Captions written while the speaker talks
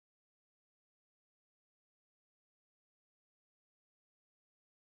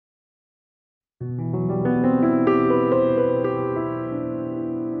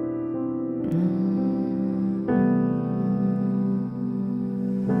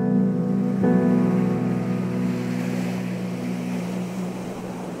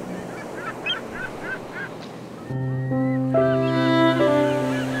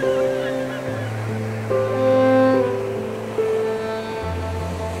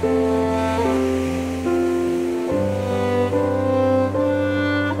How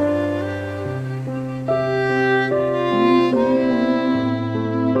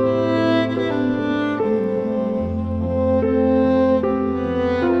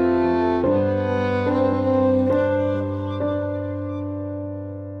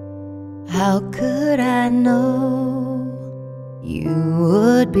could I know you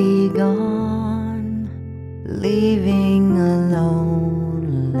would be gone, leaving a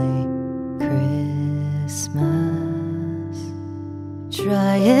lonely Christmas?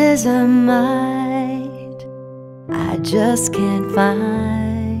 Try as I might, I just can't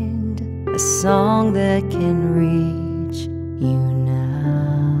find a song that can reach you now.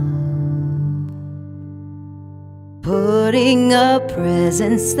 Putting up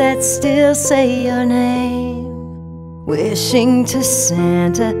presents that still say your name, wishing to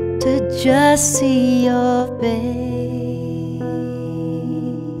Santa to just see your face.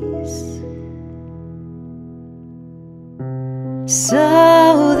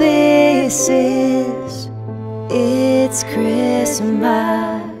 So this is, it's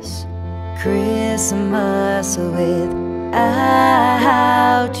Christmas, Christmas without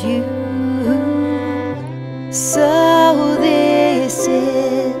you. So this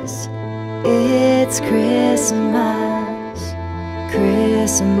is, it's Christmas,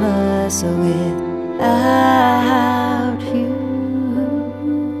 Christmas without you.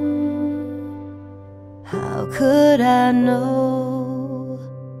 How could I know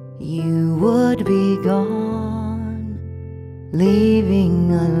you would be gone,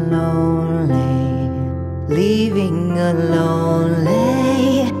 leaving a lonely, leaving a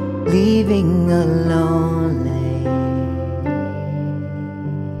lonely, leaving a lonely.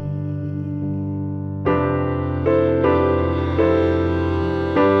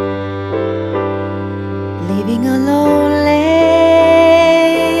 Leaving a lonely,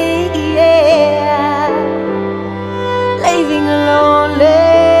 yeah. Leaving a lonely,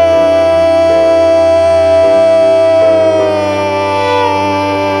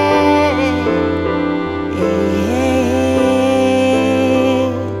 yeah.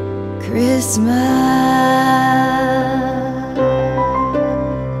 Christmas.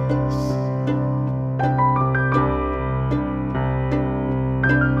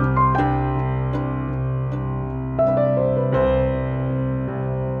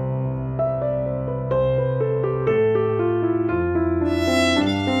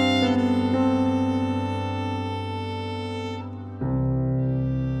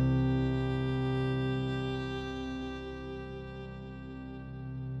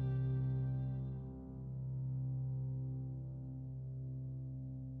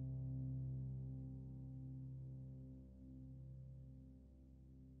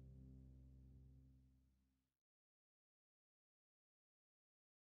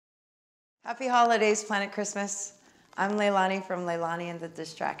 Happy holidays, Planet Christmas. I'm Leilani from Leilani and the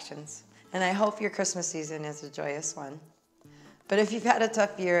Distractions, and I hope your Christmas season is a joyous one. But if you've had a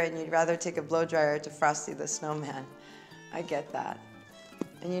tough year and you'd rather take a blow dryer to Frosty the Snowman, I get that.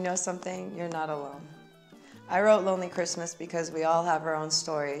 And you know something? You're not alone. I wrote Lonely Christmas because we all have our own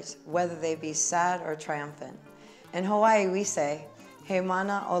stories, whether they be sad or triumphant. In Hawaii, we say, He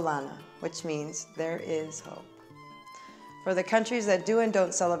mana o lana, which means there is hope. For the countries that do and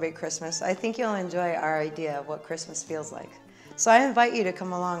don't celebrate Christmas, I think you'll enjoy our idea of what Christmas feels like. So I invite you to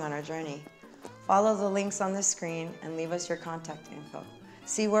come along on our journey. Follow the links on the screen and leave us your contact info.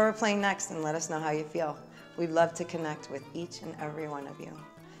 See where we're playing next and let us know how you feel. We'd love to connect with each and every one of you.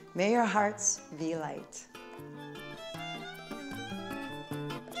 May your hearts be light.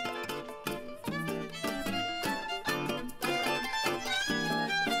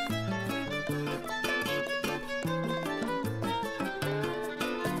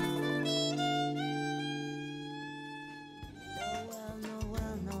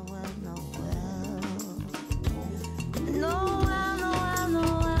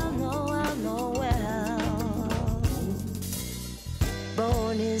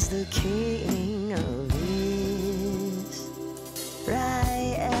 The King of Israel.